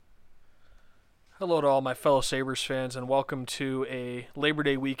Hello to all my fellow Sabres fans, and welcome to a Labor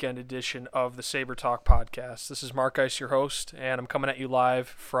Day weekend edition of the Sabre Talk podcast. This is Mark Ice, your host, and I'm coming at you live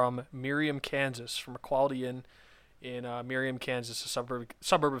from Merriam, Kansas, from Equality Inn in Merriam, Kansas, a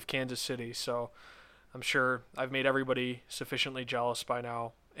suburb of Kansas City. So I'm sure I've made everybody sufficiently jealous by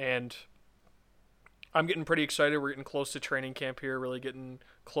now, and I'm getting pretty excited. We're getting close to training camp here, really getting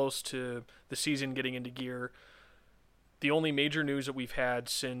close to the season getting into gear. The only major news that we've had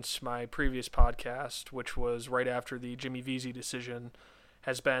since my previous podcast, which was right after the Jimmy Vesey decision,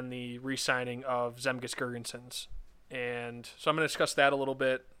 has been the re-signing of Zemgus Girgensons. And so I'm going to discuss that a little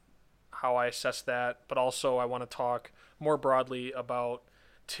bit, how I assess that, but also I want to talk more broadly about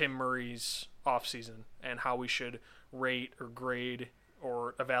Tim Murray's offseason and how we should rate or grade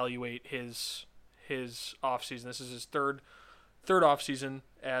or evaluate his offseason. This is his third offseason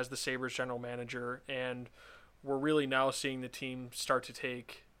as the Sabres general manager, and we're really now seeing the team start to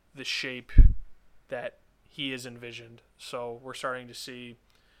take the shape that he has envisioned. So we're starting to see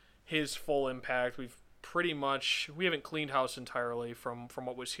his full impact. We haven't cleaned house entirely from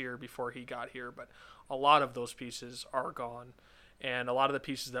what was here before he got here, but a lot of those pieces are gone. And a lot of the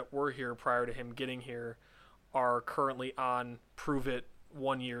pieces that were here prior to him getting here are currently on prove-it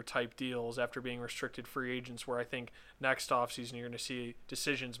one-year type deals after being restricted free agents, where I think next offseason you're going to see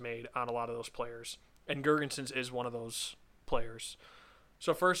decisions made on a lot of those players. And Girgensons is one of those players.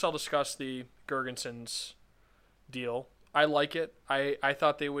 So first I'll discuss the Girgensons deal. I like it. I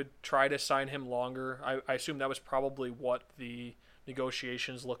thought they would try to sign him longer. I assume that was probably what the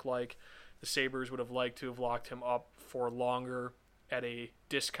negotiations looked like. The Sabres would have liked to have locked him up for longer at a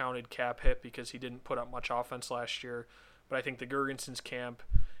discounted cap hit because he didn't put up much offense last year. But I think the Girgensons camp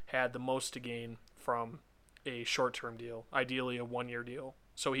had the most to gain from a short-term deal, ideally a one-year deal.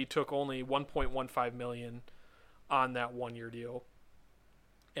 So he took only $1.15 million on that one-year deal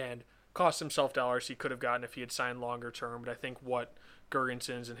and cost himself dollars he could have gotten if he had signed longer term. But I think what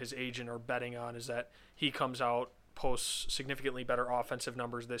Girgensons and his agent are betting on is that he comes out, posts significantly better offensive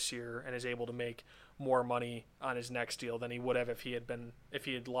numbers this year, and is able to make more money on his next deal than he would have if he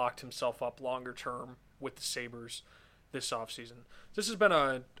had locked himself up longer term with the Sabres this offseason. This has been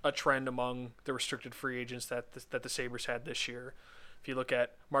a trend among the restricted free agents that the Sabres had this year. If you look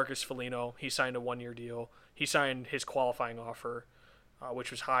at Marcus Foligno, he signed a one-year deal. He signed his qualifying offer,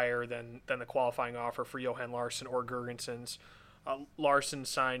 which was higher than the qualifying offer for Johan Larsson or Girgensons. Larsson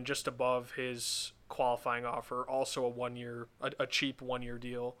signed just above his qualifying offer, also a cheap one-year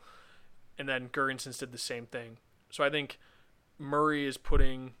deal. And then Girgensons did the same thing. So I think Murray is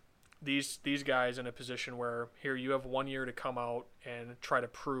putting these guys in a position where here you have 1 year to come out and try to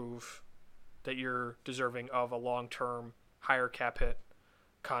prove that you're deserving of a long-term higher cap hit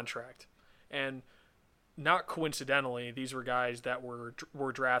contract. And not coincidentally, these were guys that were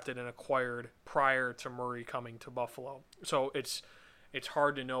drafted and acquired prior to Murray coming to Buffalo. So it's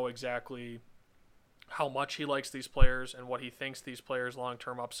hard to know exactly how much he likes these players and what he thinks these players'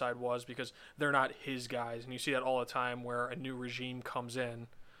 long-term upside was, because they're not his guys. And you see that all the time where a new regime comes in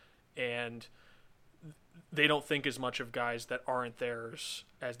and they don't think as much of guys that aren't theirs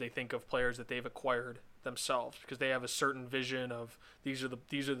as they think of players that they've acquired themselves, because they have a certain vision of these are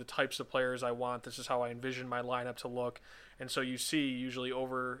the types of players I want. This is how I envision my lineup to look. And so you see usually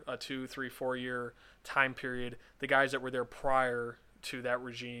over a 2, 3, 4 year time period, the guys that were there prior to that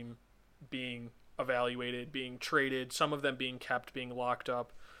regime being evaluated, being traded, some of them being kept, being locked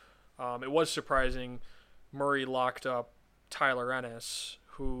up. It was surprising Murray locked up Tyler Ennis,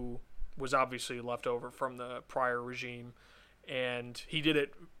 who was obviously left over from the prior regime, and he did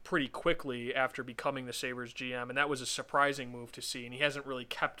it pretty quickly after becoming the Sabres GM, and that was a surprising move to see, and he hasn't really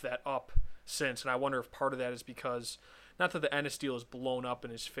kept that up since. And I wonder if part of that is because, not that the Ennis deal is blown up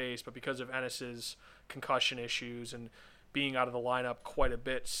in his face, but because of Ennis's concussion issues and being out of the lineup quite a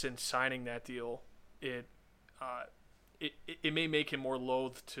bit since signing that deal, it may make him more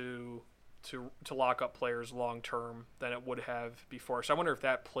loath to lock up players long term than it would have before. So I wonder if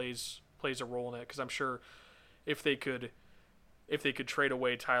that plays a role in it, because I'm sure if they could trade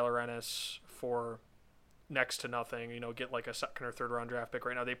away Tyler Ennis for next to nothing, get like a second or third round draft pick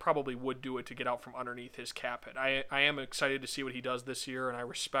right now, they probably would do it to get out from underneath his cap hit. I am excited to see what he does this year, and I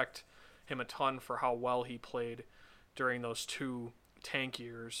respect him a ton for how well he played during those two tank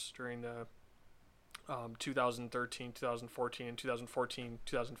years, during the 2013, 2014, and 2014,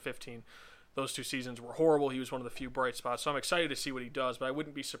 2015. Those two seasons were horrible. He was one of the few bright spots. So I'm excited to see what he does, but I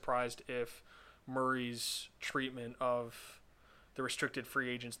wouldn't be surprised if Murray's treatment of the restricted free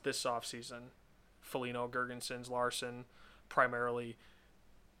agents this offseason, Foligno, Girgensons, Larsson, primarily,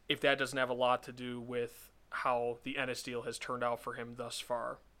 if that doesn't have a lot to do with how the Ennis deal has turned out for him thus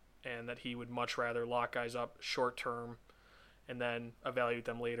far. and that he would much rather lock guys up short term and then evaluate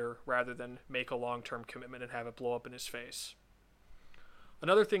them later rather than make a long-term commitment and have it blow up in his face.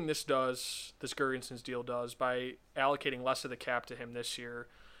 Another thing this Girgensons deal does, by allocating less of the cap to him this year,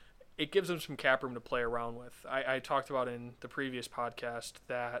 it gives him some cap room to play around with. I talked about in the previous podcast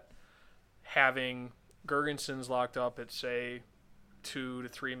that having Girgensons locked up at, say, $2 to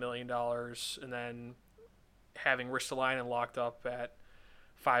 $3 million, and then having Ristolainen locked up at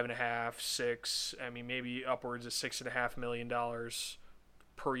 5.5, 6, maybe upwards of $6.5 million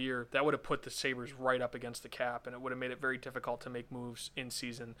per year, that would have put the Sabres right up against the cap, and it would have made it very difficult to make moves in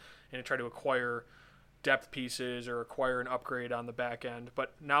season and to try to acquire depth pieces or acquire an upgrade on the back end.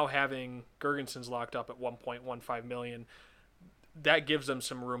 But now having Girgensons locked up at $1.15 million, that gives them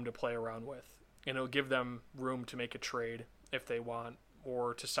some room to play around with, and it'll give them room to make a trade if they want,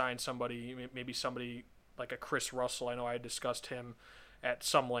 or to sign somebody, maybe somebody like a Chris Russell. I know I discussed him at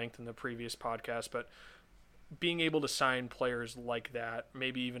some length in the previous podcast, but being able to sign players like that,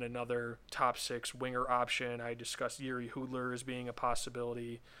 maybe even another top 6 winger option. I discussed Yuri Hudler as being a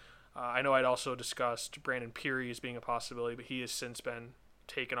possibility. I know I'd also discussed Brandon Peary as being a possibility, but he has since been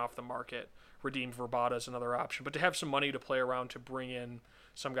taken off the market. Radim Verbata is another option. But to have some money to play around to bring in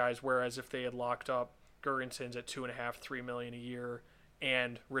some guys, whereas if they had locked up Girgensons at $2.5, $3 million a year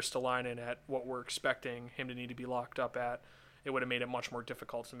and Ristolainen at what we're expecting him to need to be locked up at, it would have made it much more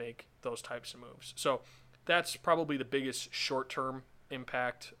difficult to make those types of moves. So that's probably the biggest short-term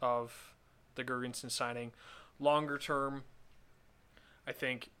impact of the Girgensons signing. Longer term, I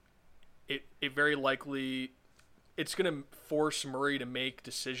think it very likely it's going to force Murray to make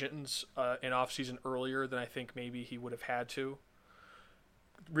decisions in offseason earlier than I think maybe he would have had to.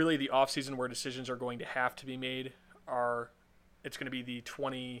 Really, the offseason where decisions are going to have to be made it's going to be the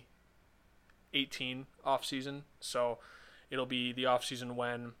 2018 offseason. So it'll be the offseason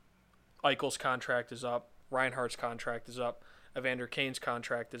when Eichel's contract is up, Reinhart's contract is up, Evander Kane's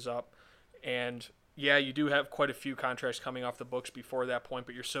contract is up, and yeah, you do have quite a few contracts coming off the books before that point,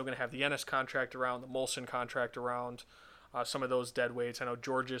 but you're still going to have the Ennis contract around, the Molson contract around, some of those dead weights. I know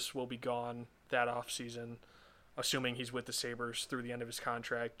Georges will be gone that offseason, assuming he's with the Sabres through the end of his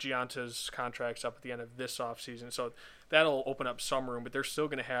contract. Gianta's contract's up at the end of this offseason, so that'll open up some room, but they're still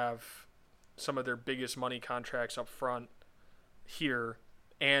going to have some of their biggest money contracts up front here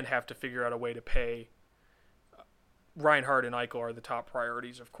and have to figure out a way to pay. Reinhart and Eichel are the top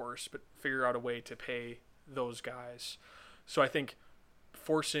priorities, of course, but figure out a way to pay those guys. So I think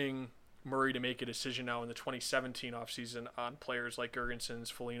forcing Murray to make a decision now in the 2017 offseason on players like Girgensons,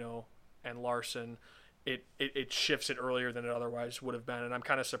 Foligno, and Larson, it shifts it earlier than it otherwise would have been. And I'm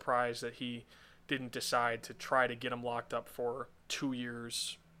kind of surprised that he didn't decide to try to get him locked up for 2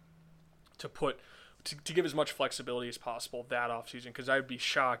 years to give as much flexibility as possible that offseason, because I'd be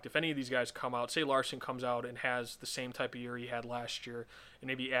shocked if any of these guys come out, say Larson comes out and has the same type of year he had last year and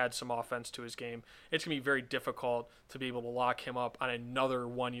maybe add some offense to his game. It's going to be very difficult to be able to lock him up on another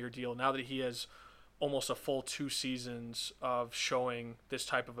 1-year deal now that he has almost a full 2 seasons of showing this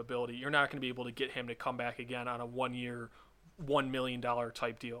type of ability. You're not going to be able to get him to come back again on a 1-year, $1 million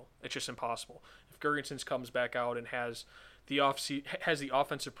type deal. It's just impossible. If Girgensons comes back out and has the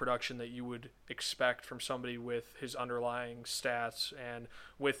offensive production that you would expect from somebody with his underlying stats and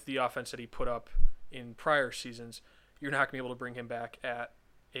with the offense that he put up in prior seasons, you're not going to be able to bring him back at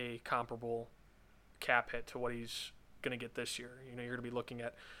a comparable cap hit to what he's going to get this year. You're going to be looking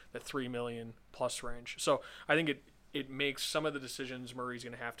at the $3 million plus range. So I think it makes some of the decisions Murray's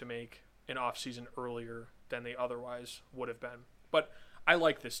going to have to make in offseason earlier than they otherwise would have been. But I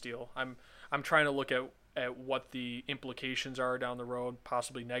like this deal. I'm trying to look at what the implications are down the road,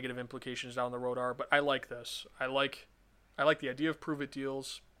 possibly negative implications down the road are, but I like this. I like the idea of prove-it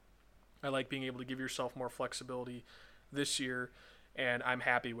deals. I like being able to give yourself more flexibility this year, and I'm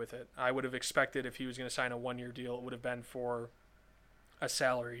happy with it. I would have expected if he was going to sign a 1-year deal, it would have been for a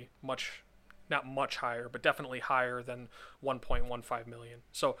salary not much higher, but definitely higher than $1.15 million.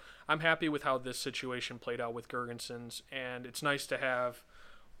 So I'm happy with how this situation played out with Girgensons, and it's nice to have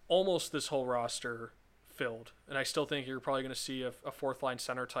almost this whole roster filled. And I still think you're probably going to see a fourth line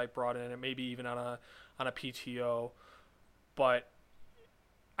center type brought in, and maybe even on a PTO. But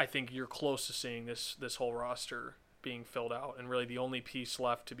I think you're close to seeing this whole roster being filled out, and really the only piece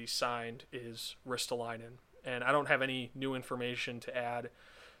left to be signed is Ristolainen. And I don't have any new information to add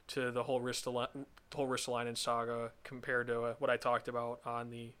to the whole Ristolainen saga compared to what I talked about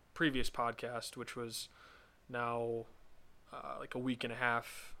on the previous podcast, which was now about a week and a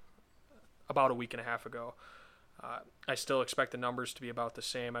half ago. I still expect the numbers to be about the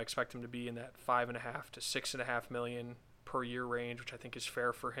same. I expect them to be in that $5.5 to $6.5 million per year range, which I think is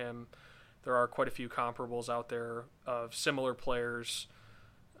fair for him. There are quite a few comparables out there of similar players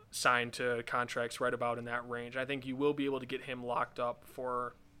signed to contracts right about in that range. I think you will be able to get him locked up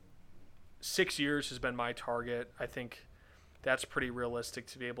for 6 years has been my target. I think that's pretty realistic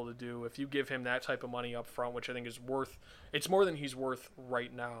to be able to do. If you give him that type of money up front, which I think is it's more than he's worth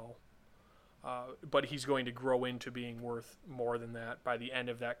right now, but he's going to grow into being worth more than that by the end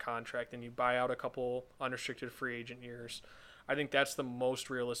of that contract, and you buy out a couple unrestricted free agent years. I think that's the most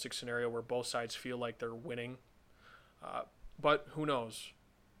realistic scenario where both sides feel like they're winning. But who knows?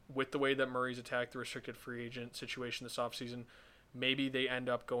 With the way that Murray's attacked the restricted free agent situation this offseason, maybe they end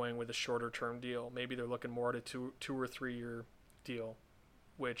up going with a shorter term deal. Maybe they're looking more at a two or 3 year deal,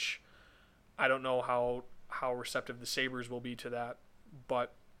 which I don't know how receptive the Sabres will be to that,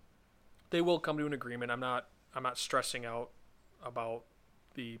 but they will come to an agreement. I'm not stressing out about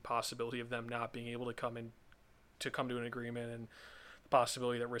the possibility of them not being able to come to an agreement, and the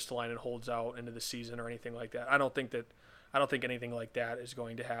possibility that Ristolainen holds out into the season or anything like that. I don't think anything like that is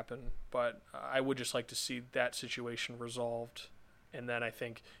going to happen, but I would just like to see that situation resolved. And then I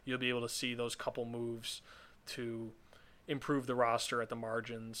think you'll be able to see those couple moves to improve the roster at the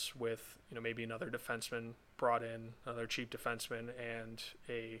margins with, maybe another defenseman brought in, another cheap defenseman, and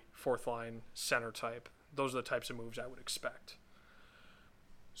a fourth line center type. Those are the types of moves I would expect.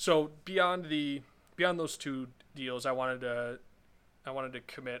 So beyond those two deals, I wanted to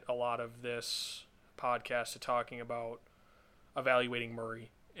commit a lot of this podcast to talking about evaluating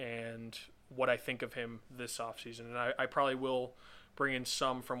Murray and what I think of him this offseason. And I probably will bring in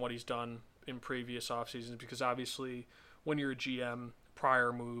some from what he's done in previous off seasons, because obviously when you're a GM,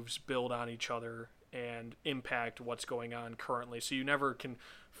 prior moves build on each other and impact what's going on currently. So you never can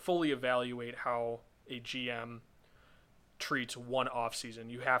fully evaluate how a GM treats one off season.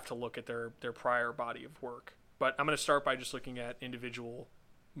 You have to look at their prior body of work. But I'm going to start by just looking at individual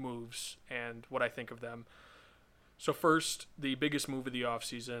moves and what I think of them. So first, the biggest move of the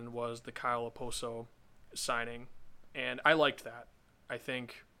offseason was the Kyle Okposo signing, and I liked that. I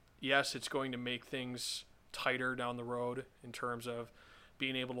think, yes, it's going to make things tighter down the road in terms of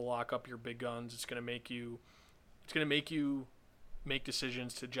being able to lock up your big guns. It's going to make you make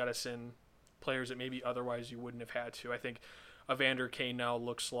decisions to jettison players that maybe otherwise you wouldn't have had to. I think Evander Kane now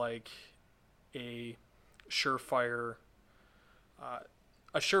looks like a surefire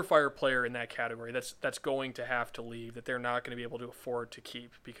player in that category that's going to have to leave, that they're not going to be able to afford to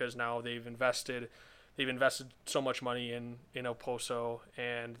keep, because now they've invested so much money in Okposo,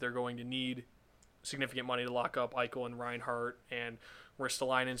 and they're going to need significant money to lock up Eichel and Reinhart, and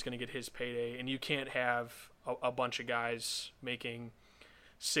Ristolainen's going to get his payday, and you can't have a bunch of guys making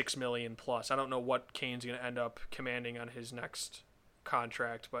 $6 million plus. I don't know what Kane's going to end up commanding on his next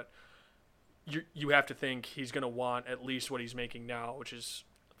contract, but you have to think he's going to want at least what he's making now, which is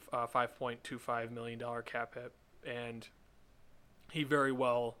 $5.25 million cap hit, and he very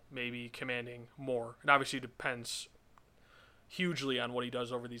well may be commanding more. It obviously depends hugely on what he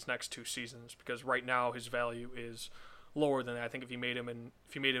does over these next 2 seasons, because right now his value is lower than that. I think if you made him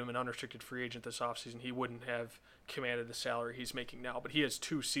an unrestricted free agent this offseason, he wouldn't have commanded the salary he's making now. But he has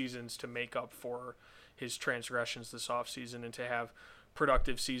 2 seasons to make up for his transgressions this offseason and to have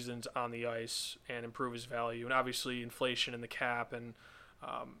productive seasons on the ice and improve his value. And obviously inflation in the cap and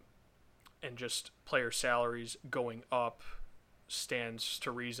just player salaries going up stands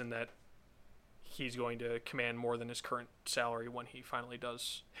to reason that he's going to command more than his current salary when he finally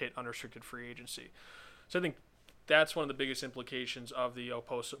does hit unrestricted free agency. So I think that's one of the biggest implications of the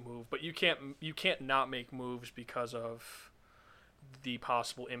Okposo move. But you can't not make moves because of the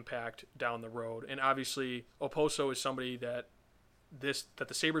possible impact down the road. And obviously Okposo is somebody that the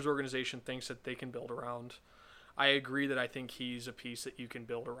Sabres organization thinks that they can build around. I agree that I think he's a piece that you can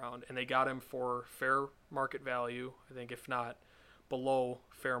build around, and they got him for fair market value. I think if not below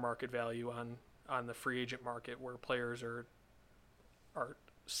fair market value on the free agent market, where players are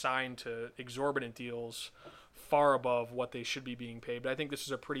signed to exorbitant deals far above what they should be being paid. But I think this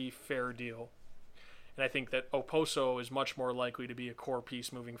is a pretty fair deal. And I think that Okposo is much more likely to be a core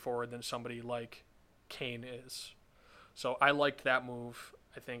piece moving forward than somebody like Kane is. So I liked that move.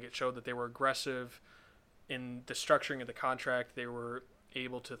 I think it showed that they were aggressive in the structuring of the contract. They were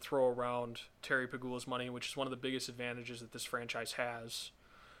able to throw around Terry Pegula's money, which is one of the biggest advantages that this franchise has,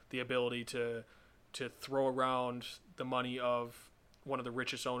 the ability to throw around the money of one of the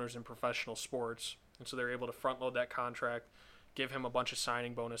richest owners in professional sports. And so they're able to front load that contract, give him a bunch of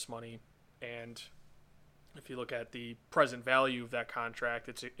signing bonus money, and if you look at the present value of that contract,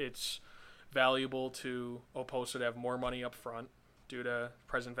 it's valuable to Okposo to have more money up front due to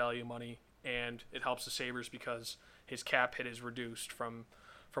present value money, and it helps the Sabres because his cap hit is reduced from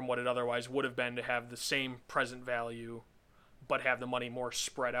what it otherwise would have been to have the same present value but have the money more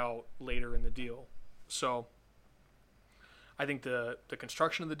spread out later in the deal. So I think the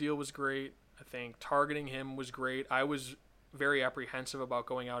construction of the deal was great. I think targeting him was great. I was very apprehensive about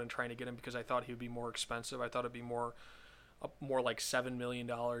going out and trying to get him because I thought he would be more expensive. I thought it'd be more like $7 million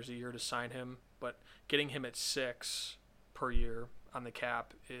a year to sign him, but getting him at $6 per year on the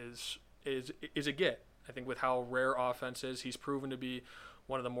cap is a get. I think with how rare offense is, he's proven to be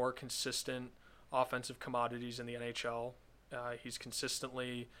one of the more consistent offensive commodities in the NHL. He's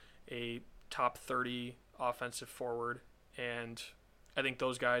consistently a top 30 offensive forward, and I think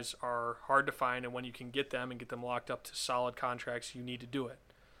those guys are hard to find, and when you can get them and get them locked up to solid contracts, you need to do it.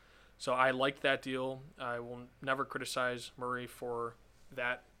 So I liked that deal. I will never criticize Murray for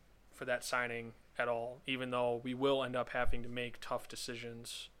that signing at all, even though we will end up having to make tough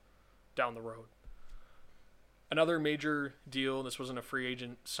decisions down the road. Another major deal, this wasn't a free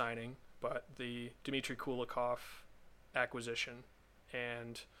agent signing, but the Dmitry Kulikov acquisition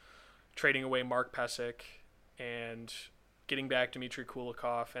and trading away Mark Pysyk and getting back Dmitry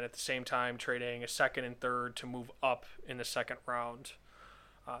Kulikov, and at the same time trading a second and third to move up in the second round.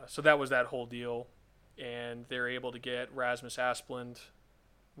 So that was that whole deal, and they're able to get Rasmus Asplund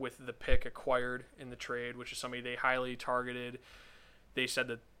with the pick acquired in the trade, which is somebody they highly targeted. They said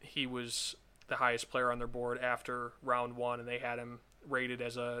that he was the highest player on their board after round one, and they had him rated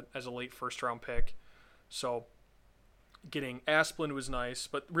as a late first round pick. So getting Asplund was nice,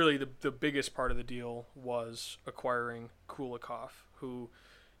 but really the biggest part of the deal was acquiring Kulikov, who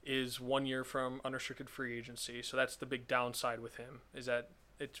is 1 year from unrestricted free agency. So that's the big downside with him, is that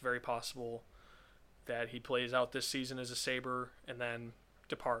it's very possible that he plays out this season as a Sabre and then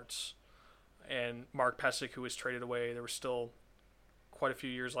departs. And Mark Pysyk, who was traded away, there was still quite a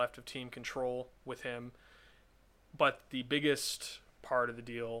few years left of team control with him. But the biggest part of the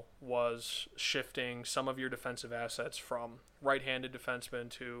deal was shifting some of your defensive assets from right-handed defenseman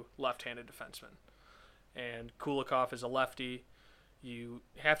to left-handed defenseman. And Kulikov is a lefty. You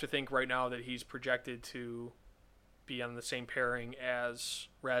have to think right now that he's projected to be on the same pairing as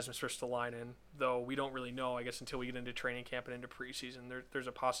Rasmus Ristolainen, though we don't really know, I guess, until we get into training camp and into preseason. There's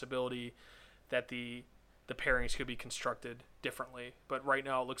a possibility that the pairings could be constructed differently. But right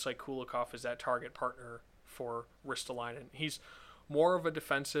now it looks like Kulikov is that target partner for Ristolainen. He's more of a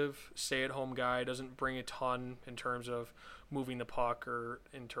defensive, stay-at-home guy, doesn't bring a ton in terms of moving the puck or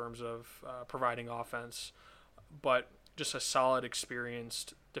in terms of providing offense, but just a solid,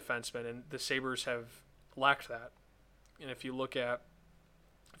 experienced defenseman, and the Sabres have lacked that. And if you look at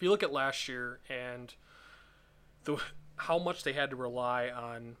last year and how much they had to rely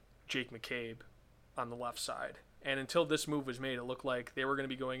on Jake McCabe on the left side, and until this move was made, it looked like they were going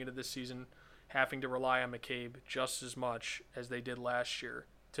to be going into this season having to rely on McCabe just as much as they did last year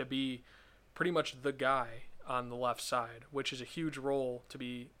to be pretty much the guy on the left side, which is a huge role to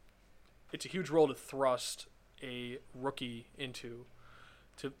be. It's a huge role to thrust a rookie into,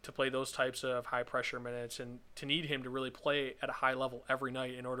 to play those types of high pressure minutes, and to need him to really play at a high level every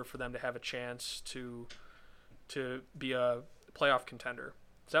night in order for them to have a chance to be a playoff contender.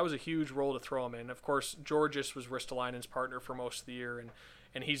 So that was a huge role to throw him in. Of course, Georgis was Ristolainen's partner for most of the year,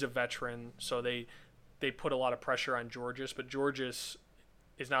 and he's a veteran, so they put a lot of pressure on Georgis, but Georgis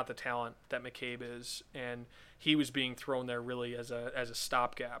is not the talent that McCabe is, and he was being thrown there really as a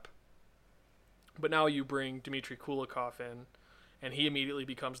stopgap. But now you bring Dmitry Kulikov in, and he immediately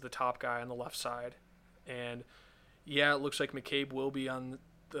becomes the top guy on the left side. And yeah, it looks like McCabe will be on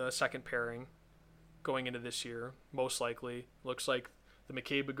the second pairing going into this year, most likely. Looks like the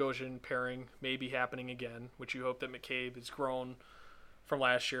McCabe-Bogosian pairing may be happening again, which you hope that McCabe has grown from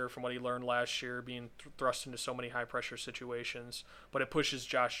last year, from what he learned last year, being thrust into so many high-pressure situations. But it pushes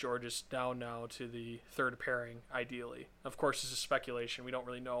Josh Georgis down now to the third pairing, ideally. Of course, this is speculation. We don't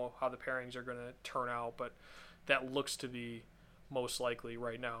really know how the pairings are going to turn out, but that looks to be most likely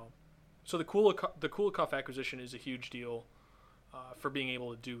right now. So the Kulikov acquisition is a huge deal for being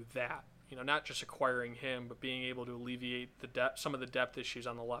able to do that. You know, not just acquiring him, but being able to alleviate some of the depth issues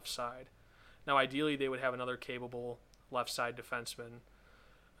on the left side. Now, ideally, they would have another capable left side defenseman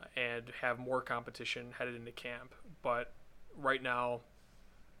and have more competition headed into camp. But right now,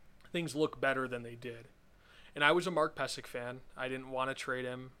 things look better than they did. And I was a Mark Pysyk fan. I didn't want to trade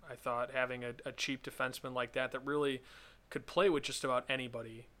him. I thought having a cheap defenseman like that really could play with just about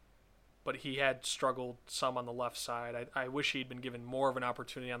anybody, but he had struggled some on the left side. I wish he'd been given more of an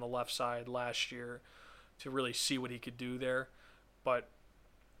opportunity on the left side last year to really see what he could do there. But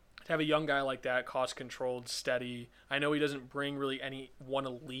to have a young guy like that, cost-controlled, steady, I know he doesn't bring really any one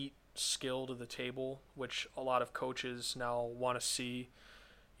elite skill to the table, which a lot of coaches now want to see.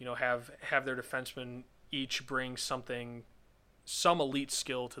 Have their defensemen each bring some elite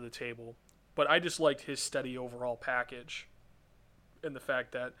skill to the table. But I just liked his steady overall package, and the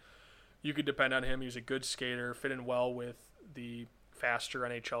fact that you could depend on him. He was a good skater, fit in well with the faster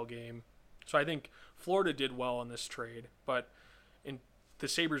NHL game. So I think Florida did well in this trade, but in the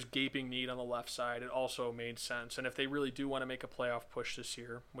Sabres' gaping need on the left side, it also made sense. And if they really do want to make a playoff push this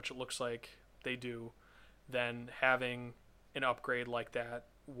year, which it looks like they do, then having an upgrade like that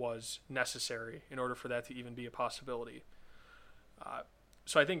was necessary in order for that to even be a possibility.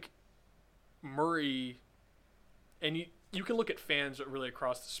 So I think Murray, and you can look at fans really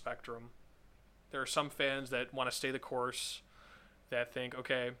across the spectrum. There are some fans that want to stay the course, that think,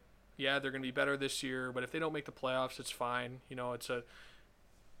 okay, yeah, they're going to be better this year, but if they don't make the playoffs, it's fine.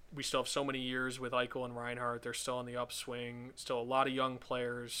 We still have so many years with Eichel and Reinhart. They're still on the upswing. Still a lot of young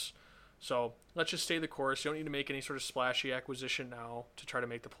players. So let's just stay the course. You don't need to make any sort of splashy acquisition now to try to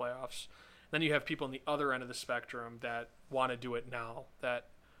make the playoffs. Then you have people on the other end of the spectrum that want to do it now. That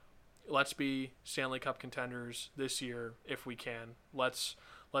let's be Stanley Cup contenders this year if we can. Let's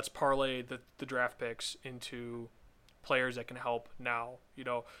parlay the draft picks into players that can help now.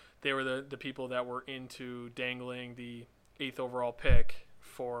 They were the people that were into dangling the 8th overall pick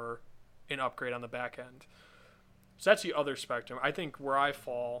for an upgrade on the back end. So that's the other spectrum. I think where I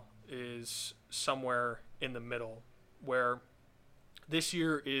fall is somewhere in the middle, where this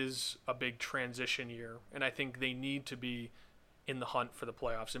year is a big transition year, and I think they need to be in the hunt for the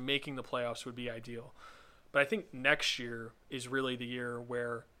playoffs, and making the playoffs would be ideal. But I think next year is really the year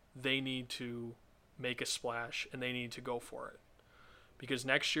where they need to make a splash and they need to go for it. Because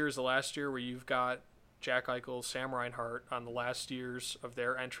next year is the last year where you've got Jack Eichel, Sam Reinhart on the last years of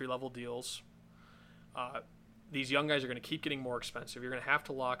their entry-level deals. These young guys are going to keep getting more expensive. You're going to have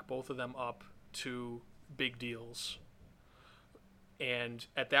to lock both of them up to big deals. And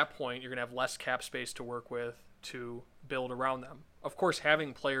at that point, you're going to have less cap space to work with to build around them. Of course,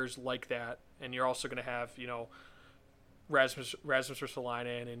 having players like that, and you're also going to have, Rasmus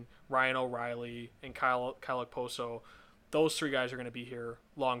Ristolainen and Ryan O'Reilly and Kyle Okposo, those three guys are going to be here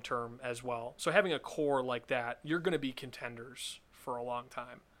long term as well. So having a core like that, you're going to be contenders for a long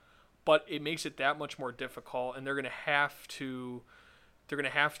time. But it makes it that much more difficult, and they're going to have to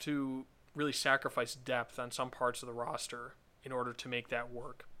really sacrifice depth on some parts of the roster in order to make that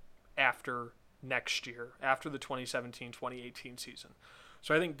work after next year, after the 2017-2018 season.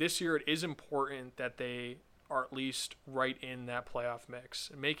 So I think this year it is important that they are at least right in that playoff mix.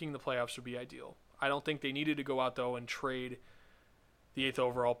 And making the playoffs would be ideal. I don't think they needed to go out, though, and trade the 8th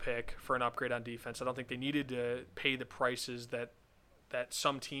overall pick for an upgrade on defense. I don't think they needed to pay the prices that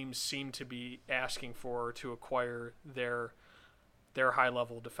some teams seem to be asking for to acquire their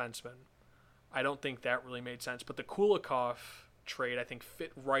high-level defensemen. I don't think that really made sense. But the Kulikov trade, I think,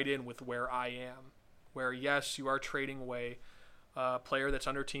 fit right in with where I am. Where, yes, you are trading away a player that's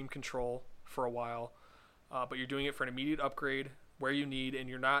under team control for a while, but you're doing it for an immediate upgrade where you need, and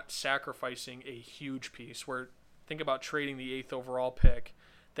you're not sacrificing a huge piece. Where, think about trading the 8th overall pick.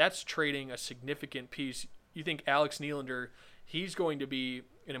 That's trading a significant piece. You think Alex Nylander, he's going to be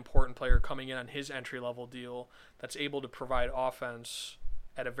an important player coming in on his entry-level deal that's able to provide offense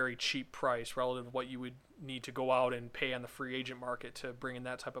at a very cheap price relative to what you would need to go out and pay on the free agent market to bring in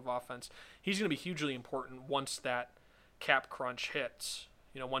that type of offense. He's going to be hugely important once that cap crunch hits.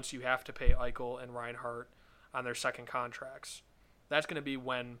 Once you have to pay Eichel and Reinhart on their second contracts. That's going to be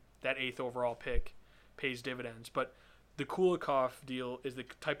when that 8th overall pick pays dividends. But the Kulikov deal is the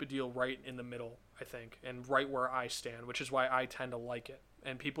type of deal right in the middle, I think, and right where I stand, which is why I tend to like it.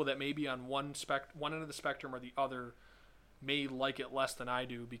 And people that may be on one end of the spectrum or the other may like it less than I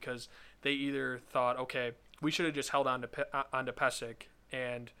do, because they either thought, okay, we should have just held on to Pysyk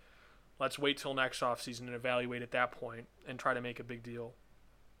and let's wait till next offseason and evaluate at that point and try to make a big deal.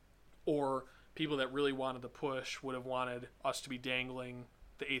 Or people that really wanted the push would have wanted us to be dangling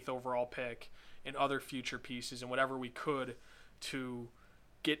the 8th overall pick and other future pieces and whatever we could to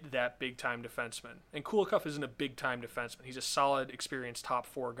get that big-time defenseman. And Kulikov isn't a big-time defenseman. He's a solid, experienced top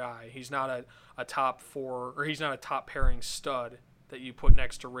 4 guy. He's not a top 4, or he's not a top-pairing stud that you put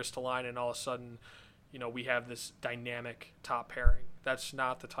next to Ristolainen and all of a sudden, we have this dynamic top pairing. That's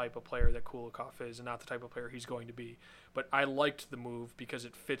not the type of player that Kulikov is and not the type of player he's going to be. But I liked the move because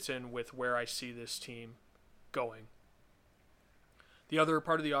it fits in with where I see this team going. The other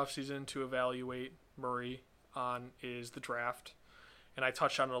part of the offseason to evaluate Murray on is the draft. And I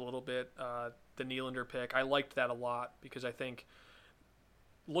touched on it a little bit, the Nylander pick. I liked that a lot because I think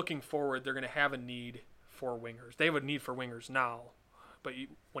looking forward, they're going to have a need for wingers. They have a need for wingers now, But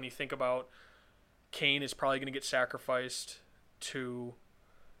when you think about Kane is probably going to get sacrificed to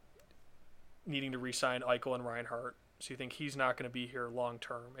needing to re-sign Eichel and Reinhart. So you think he's not going to be here long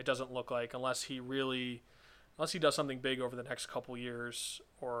term. It doesn't look like, unless he does something big over the next couple years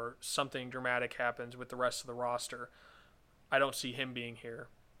or something dramatic happens with the rest of the roster. I don't see him being here.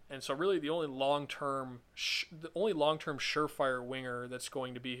 And so really the only long-term surefire winger that's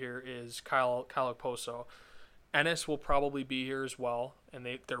going to be here is Kyle Okposo. Ennis will probably be here as well, and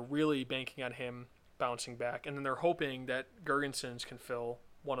they're really banking on him bouncing back. And then they're hoping that Girgensons can fill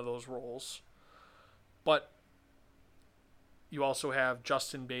one of those roles. But you also have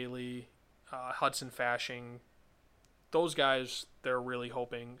Justin Bailey, Hudson Fasching. Those guys, they're really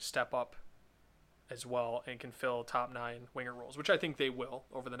hoping step up as well and can fill top 9 winger roles, which I think they will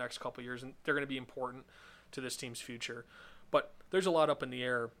over the next couple of years, and they're going to be important to this team's future. But there's a lot up in the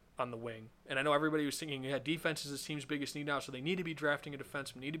air on the wing, and I know everybody was thinking, yeah, defense is this team's biggest need now, so they need to be drafting a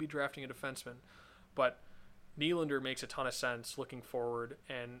defenseman. But Nylander makes a ton of sense looking forward,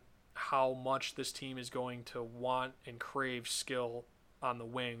 and how much this team is going to want and crave skill on the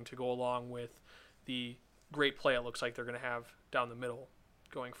wing to go along with the great play it looks like they're going to have down the middle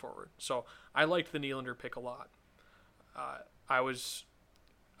going forward. So I liked the Nylander pick a lot. I was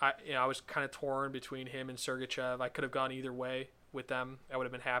kind of torn between him and Sergachev. I could have gone either way with them. I would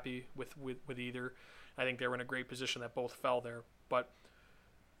have been happy with either. I think they were in a great position that both fell there. But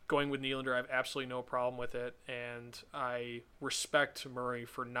going with Nylander, I have absolutely no problem with it, and I respect Murray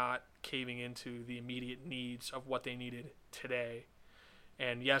for not caving into the immediate needs of what they needed today.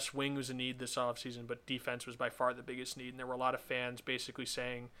 And yes, wing was a need this offseason, but defense was by far the biggest need. And there were a lot of fans basically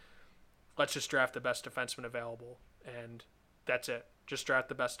saying, let's just draft the best defenseman available. And that's it. Just draft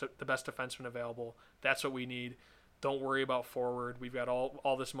the best defenseman available. That's what we need. Don't worry about forward. We've got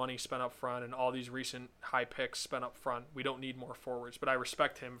all this money spent up front and all these recent high picks spent up front. We don't need more forwards. But I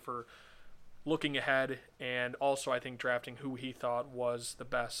respect him for looking ahead, and also I think drafting who he thought was the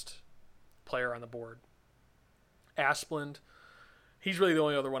best player on the board. Asplund, he's really the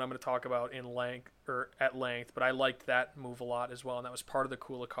only other one I'm going to talk about at length, but I liked that move a lot as well, and that was part of the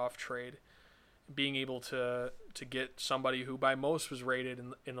Kulikov trade. Being able to get somebody who by most was rated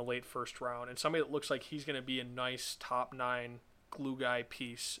in the late first round, and somebody that looks like he's going to be a nice top 9 glue guy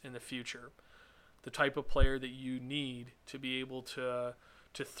piece in the future. The type of player that you need to be able to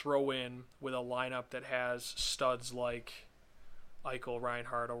throw in with a lineup that has studs like Eichel,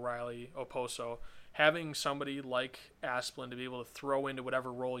 Reinhart, O'Reilly, Okposo. Having somebody like Asplund to be able to throw into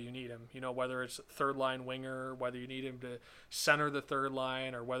whatever role you need him, whether it's third line winger, whether you need him to center the third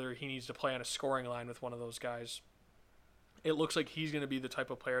line, or whether he needs to play on a scoring line with one of those guys. It looks like he's going to be the type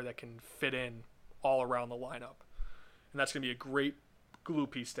of player that can fit in all around the lineup. And that's going to be a great glue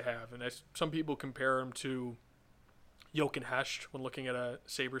piece to have. And as some people compare him to Jochen Hecht when looking at a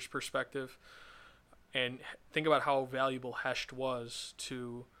Sabres perspective. And think about how valuable Hecht was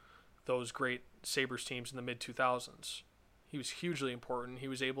to those great Sabres teams in the mid-2000s. He was hugely important. He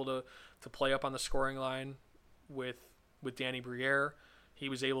was able to play up on the scoring line with Danny Briere. He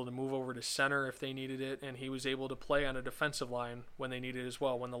was able to move over to center if they needed it, and he was able to play on a defensive line when they needed it as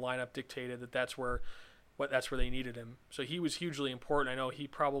well, when the lineup dictated that's where they needed him. So he was hugely important. I know he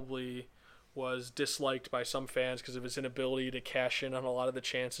probably was disliked by some fans because of his inability to cash in on a lot of the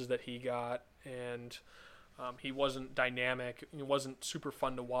chances that he got, and he wasn't dynamic. He wasn't super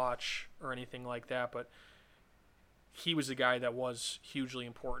fun to watch or anything like that, but he was a guy that was hugely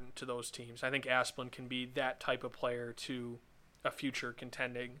important to those teams. I think Asplund can be that type of player to a future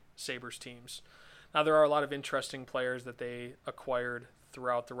contending Sabres teams. Now, there are a lot of interesting players that they acquired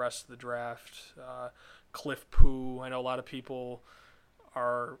throughout the rest of the draft. Cliff Poo, I know a lot of people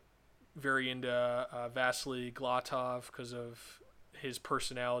are very into Vasily Glatov because of his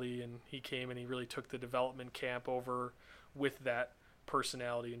personality, and he came and he really took the development camp over with that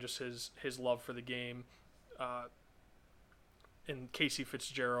personality and just his love for the game. And Casey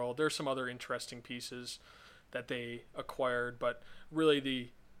Fitzgerald, there's some other interesting pieces that they acquired, but really the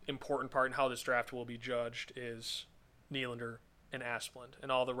important part in how this draft will be judged is Nylander and Asplund,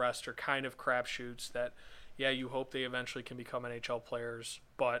 and all the rest are kind of crapshoots that, yeah, you hope they eventually can become NHL players,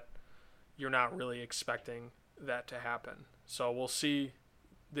 but you're not really expecting that to happen. So we'll see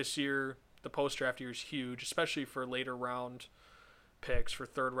this year. The post-draft year is huge, especially for later round picks, for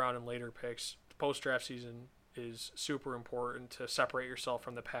third round and later picks. The post-draft season is super important to separate yourself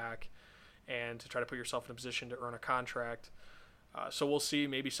from the pack and to try to put yourself in a position to earn a contract. So we'll see.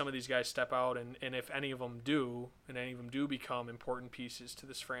 Maybe some of these guys step out, and if any of them do, and any of them do become important pieces to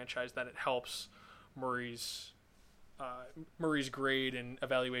this franchise, then it helps Murray's grade and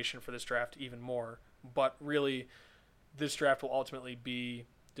evaluation for this draft even more. But really, this draft will ultimately be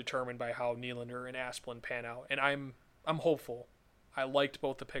determined by how Nylander and Asplund pan out. And I'm hopeful. I liked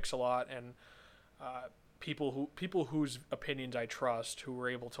both the picks a lot, and people whose opinions I trust, who were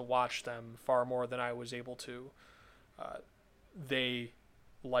able to watch them far more than I was able to, they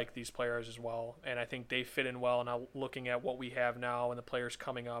like these players as well, and I think they fit in well. Now, looking at what we have now and the players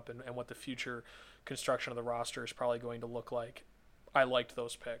coming up and what the future construction of the roster is probably going to look like, I liked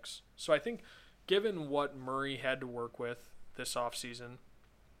those picks. So I think given what Murray had to work with this offseason,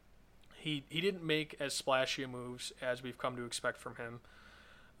 he didn't make as splashy moves as we've come to expect from him,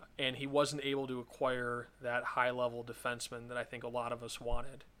 and he wasn't able to acquire that high-level defenseman that I think a lot of us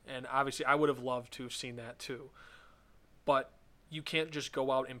wanted. And obviously I would have loved to have seen that too. But you can't just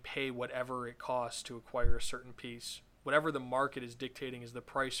go out and pay whatever it costs to acquire a certain piece. Whatever the market is dictating is the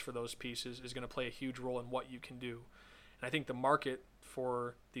price for those pieces is going to play a huge role in what you can do. And I think the market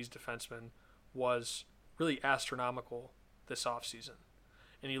for these defensemen was really astronomical this offseason.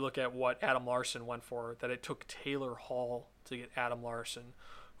 And you look at what Adam Larson went for, that it took Taylor Hall to get Adam Larson,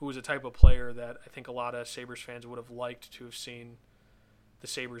 who was a type of player that I think a lot of Sabres fans would have liked to have seen the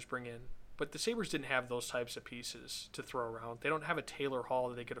Sabres bring in. But the Sabres didn't have those types of pieces to throw around. They don't have a Taylor Hall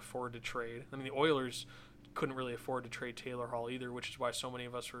that they could afford to trade. I mean, the Oilers couldn't really afford to trade Taylor Hall either, which is why so many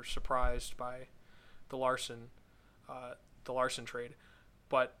of us were surprised by the Larson trade.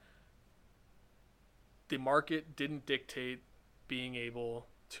 But the market didn't dictate being able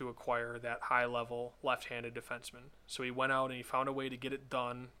to acquire that high-level left-handed defenseman. So he went out and he found a way to get it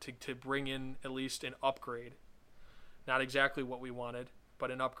done, to bring in at least an upgrade. Not exactly what we wanted, but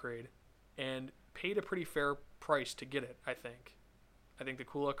an upgrade. And paid a pretty fair price to get it, I think. I think the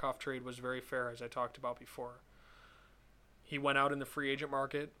Kulikov trade was very fair, as I talked about before. He went out in the free agent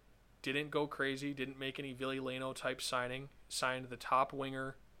market, didn't go crazy, didn't make any Ville Leino type signing, signed the top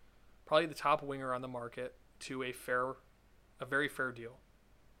winger, probably the top winger on the market, to a very fair deal.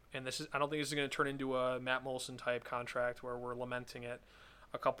 And I don't think this is going to turn into a Matt Moulson type contract where we're lamenting it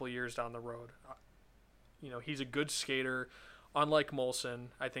a couple of years down the road. He's a good skater. Unlike Moulson,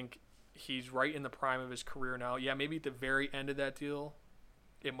 I think he's right in the prime of his career now. Yeah, maybe at the very end of that deal,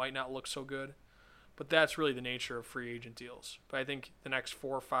 it might not look so good. But that's really the nature of free agent deals. But I think the next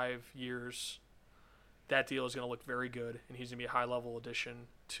 4 or 5 years, that deal is going to look very good, and he's going to be a high-level addition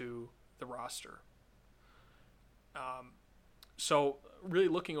to the roster. So really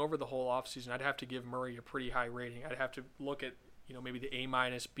looking over the whole offseason, I'd have to give Murray a pretty high rating. I'd have to look at maybe the A-,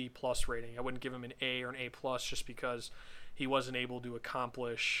 B+ rating. I wouldn't give him an A or an A+ just because he wasn't able to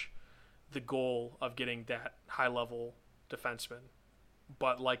accomplish the goal of getting that high-level defenseman.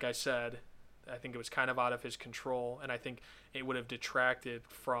 But like I said, I think it was kind of out of his control, and I think it would have detracted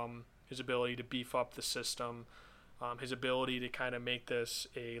from his ability to beef up the system, his ability to kind of make this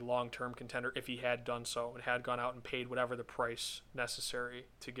a long-term contender if he had done so and had gone out and paid whatever the price necessary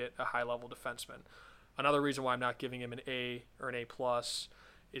to get a high-level defenseman. Another reason why I'm not giving him an A or an A+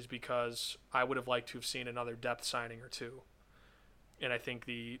 is because I would have liked to have seen another depth signing or two. And I think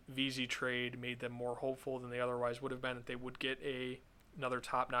the VZ trade made them more hopeful than they otherwise would have been that they would get another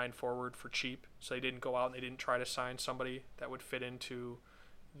top 9 forward for cheap. So they didn't go out and they didn't try to sign somebody that would fit into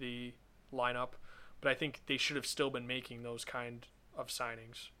the lineup. But I think they should have still been making those kind of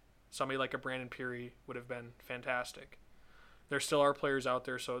signings. Somebody like a Brandon Peary would have been fantastic. There still are players out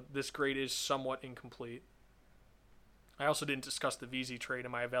there, so this grade is somewhat incomplete. I also didn't discuss the VZ trade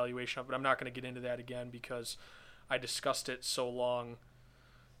in my evaluation of it, but I'm not going to get into that again because I discussed it so long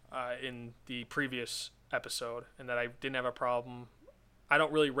in the previous episode and that I didn't have a problem. I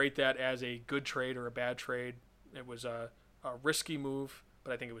don't really rate that as a good trade or a bad trade. It was a risky move,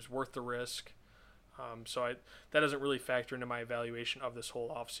 but I think it was worth the risk. So that doesn't really factor into my evaluation of this whole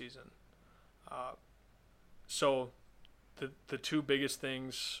offseason. So the two biggest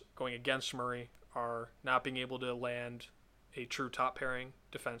things going against Murray are not being able to land a true top pairing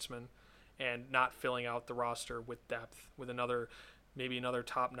defenseman and not filling out the roster with depth with maybe another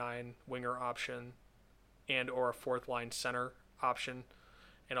top 9 winger option and or a fourth line center option,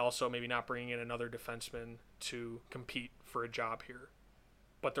 and also maybe not bringing in another defenseman to compete for a job here.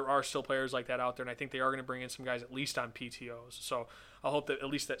 But there are still players like that out there, and I think they are going to bring in some guys at least on PTOs. So I hope that at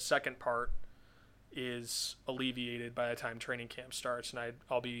least that second part is alleviated by the time training camp starts, and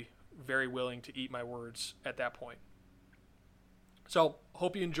I'll be very willing to eat my words at that point. So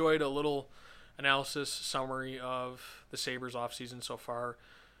hope you enjoyed a little analysis summary of the Sabres offseason so far.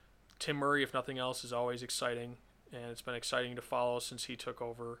 Tim Murray, if nothing else, is always exciting, and it's been exciting to follow since he took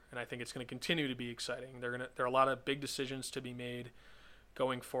over, and I think it's going to continue to be exciting. There are a lot of big decisions to be made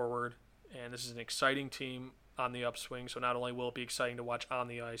going forward, and this is an exciting team on the upswing, so not only will it be exciting to watch on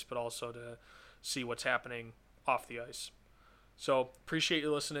the ice, but also to see what's happening off the ice. So appreciate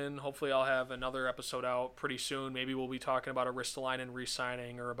you listening. Hopefully I'll have another episode out pretty soon. Maybe we'll be talking about a Ristolainen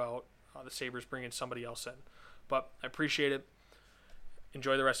re-signing or about the Sabres bringing somebody else in. But I appreciate it.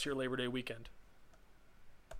 Enjoy the rest of your Labor Day weekend.